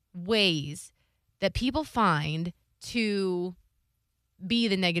ways that people find to be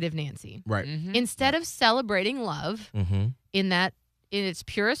the negative Nancy. Right. Instead of celebrating love in its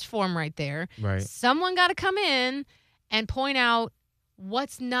purest form right there, Right. someone got to come in and point out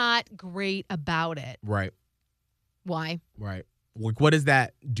what's not great about it. Right. Why? Right. Like, what is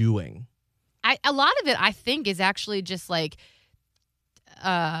that doing? A lot of it, I think, is actually just like,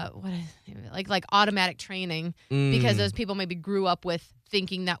 like automatic training, because those people maybe grew up with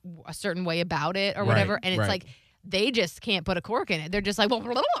thinking that a certain way about it or whatever, and it's like they just can't put a cork in it. They're just like, well,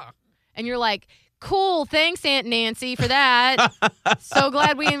 blah, blah, blah. And you're like, cool, thanks, Aunt Nancy, for that. So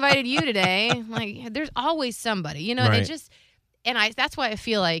glad we invited you today. Like, there's always somebody, you know. And it just. And that's why I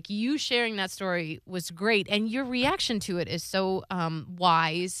feel like you sharing that story was great, and your reaction to it is so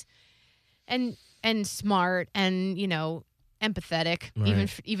wise, and smart, and empathetic,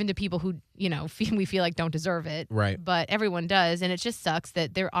 even to people who we feel like don't deserve it. Right. But everyone does, and it just sucks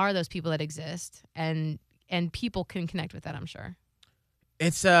that there are those people that exist, and people can connect with that. I'm sure.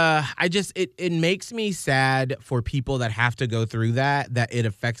 It's it makes me sad for people that have to go through that it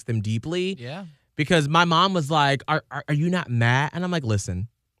affects them deeply. Yeah. Because my mom was like, are you not mad? And I'm like, listen,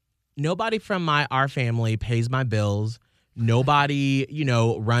 nobody from our family pays my bills. Nobody,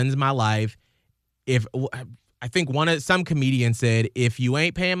 runs my life. I think some comedian said, if you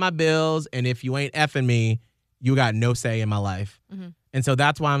ain't paying my bills and if you ain't effing me, you got no say in my life. And so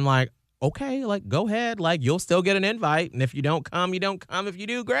that's why I'm like, okay, like, go ahead. Like, you'll still get an invite. And if you don't come, you don't come. If you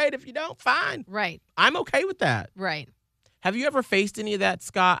do, great. If you don't, fine. Right. I'm okay with that. Right. Have you ever faced any of that,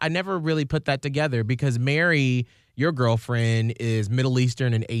 Scott? I never really put that together because Mary, your girlfriend, is Middle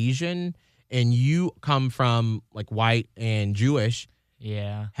Eastern and Asian, and you come from like white and Jewish.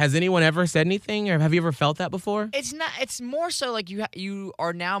 Yeah. Has anyone ever said anything, or have you ever felt that before? It's not. It's more so like you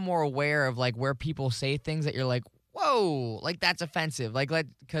are now more aware of like where people say things that you're like, whoa, like that's offensive. Like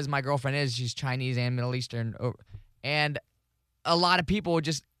because my girlfriend she's Chinese and Middle Eastern, and a lot of people would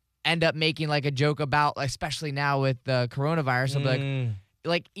just end up making like a joke about, especially now with the coronavirus, of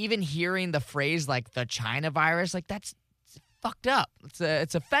like even hearing the phrase like the China virus, like that's fucked up.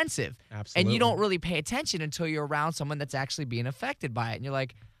 It's offensive. Absolutely. And you don't really pay attention until you're around someone that's actually being affected by it, and you're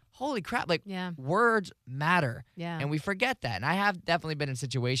like, holy crap! Like words matter. Yeah. And we forget that. And I have definitely been in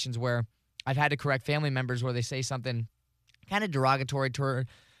situations where I've had to correct family members where they say something kind of derogatory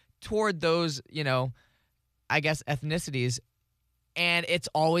toward those, I guess ethnicities. And it's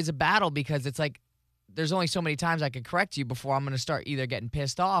always a battle because it's like there's only so many times I can correct you before I'm going to start either getting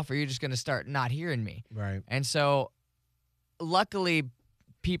pissed off or you're just going to start not hearing me. Right. And so luckily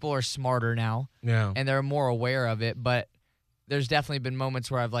people are smarter now. Yeah. And they're more aware of it. But there's definitely been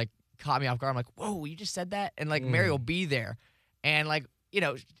moments where I've like caught me off guard. I'm like, whoa, you just said that? And like Mary will be there. And like, she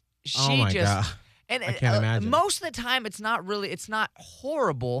oh my just. God. And I can't imagine. Most of the time, it's not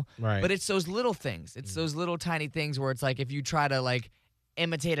horrible, right? But it's those little things. It's those little tiny things where it's like if you try to like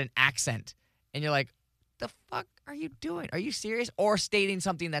imitate an accent and you're like, the fuck are you doing? Are you serious? Or stating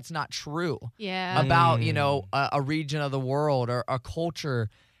something that's not true about, a region of the world or a culture.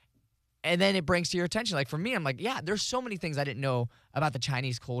 And then it brings to your attention. Like for me, I'm like, yeah, there's so many things I didn't know about the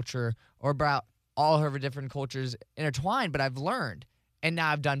Chinese culture or about all of her different cultures intertwined, but I've learned. and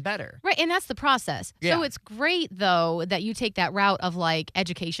now I've done better. Right, and that's the process. Yeah. So it's great, though, that you take that route of, like,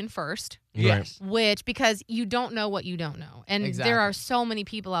 education first. Yes. Because you don't know what you don't know. And Exactly. there are so many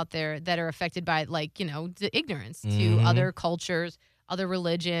people out there that are affected by, like, the ignorance to Mhm. other cultures, other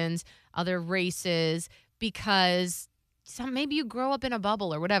religions, other races, because maybe you grow up in a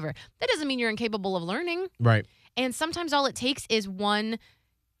bubble or whatever. That doesn't mean you're incapable of learning. Right. And sometimes all it takes is one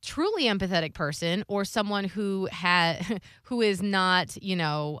truly empathetic person or someone who is not,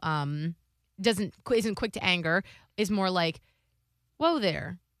 isn't quick to anger, is more like, whoa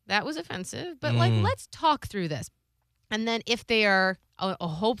there, that was offensive, but like, let's talk through this. And then if they are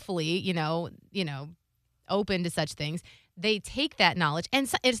hopefully, open to such things, they take that knowledge,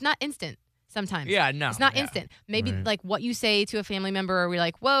 and it's not instant. Sometimes. Yeah, no. It's not yeah. instant. Maybe Right. like what you say to a family member, or we're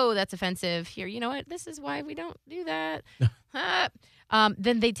like, whoa, that's offensive. Here, you know what? This is why we don't do that.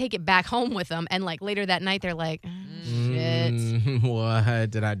 Then they take it back home with them. And like later that night, they're like, shit. What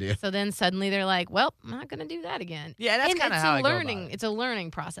did I do? So then suddenly they're like, well, I'm not going to do that again. Yeah, that's And kind of it's how a I go learning. about it. It's a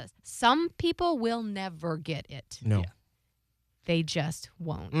learning process. Some people will never get it. No. Yeah. They just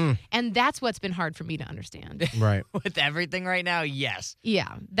won't. Mm. And that's what's been hard for me to understand. Right. With everything right now, yes.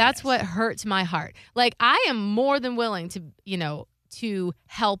 Yeah, that's what hurts my heart. Like, I am more than willing to, to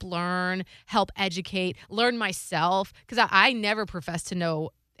help learn, help educate, learn myself, because I never profess to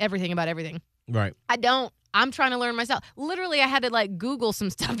know everything about everything. Right. I don't. I'm trying to learn myself. Literally, I had to like Google some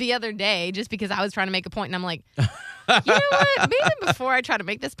stuff the other day just because I was trying to make a point, and I'm like, you know what? Maybe before I try to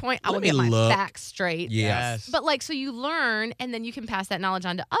make this point, I will Let me get my look. facts straight. Yes. But like, so you learn, and then you can pass that knowledge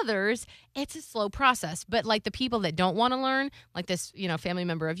on to others. It's a slow process. But like the people that don't want to learn, like this, family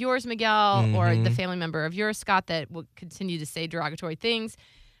member of yours, Miguel, or the family member of yours, Scott, that will continue to say derogatory things,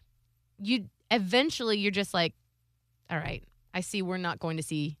 you're just like, all right, I see we're not going to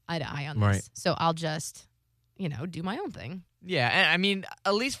see eye to eye on this. Right. So I'll just, do my own thing. Yeah, and I mean,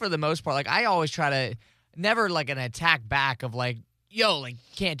 at least for the most part, like I always try to never like an attack back of like, yo, like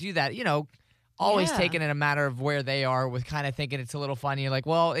can't do that. Always Yeah. taking it a matter of where they are with kind of thinking it's a little funny. Like,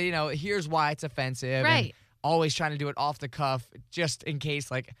 well, here's why it's offensive. Right. And always trying to do it off the cuff just in case,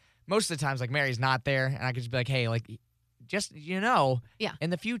 like most of the times, like Mary's not there, and I could just be like, hey, like just Yeah.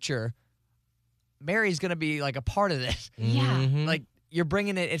 in the future, Mary's gonna be like a part of this. Yeah. Mhm. Like you're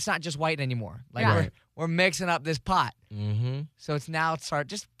bringing it. It's not just white anymore. Like Yeah. we're mixing up this pot. Mm-hmm. So it's now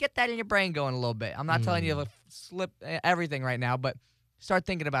just get that in your brain going a little bit. I'm not telling you to slip everything right now, but start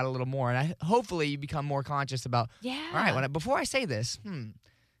thinking about it a little more. And hopefully you become more conscious about, Yeah. all right, before I say this,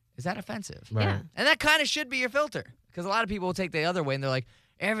 is that offensive? Right. Yeah. And that kind of should be your filter. Because a lot of people will take the other way and they're like,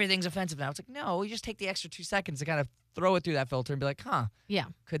 everything's offensive now. It's like, no, you just take the extra 2 seconds to kind of throw it through that filter and be like, Yeah.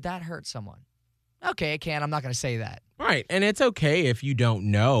 could that hurt someone? Okay, it can. I'm not going to say that. Right. And it's okay if you don't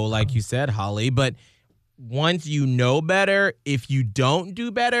know, like you said, Holly, but once you know better, if you don't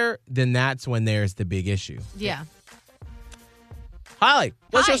do better, then that's when there's the big issue. Yeah. Holly,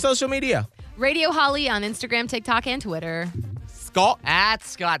 what's Hi. your social media? Radio Holly on Instagram, TikTok, and Twitter. Scott. At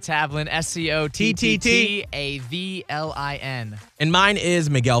Scott Tavlin, SCOTTTAVLIN. And mine is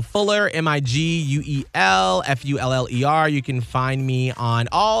Miguel Fuller, MIGUELFULLER. You can find me on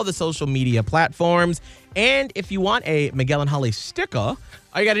all the social media platforms. And if you want a Miguel and Holly sticker, all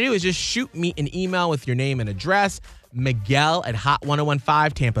you got to do is just shoot me an email with your name and address,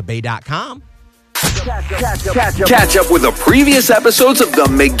 Miguel@hot1015tampabay.com. Catch up with the previous episodes of the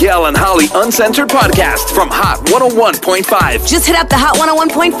Miguel and Holly Uncensored podcast from Hot 101.5. Just hit up the Hot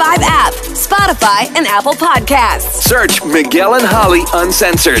 101.5 app, Spotify, and Apple Podcasts. Search Miguel and Holly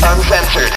Uncensored.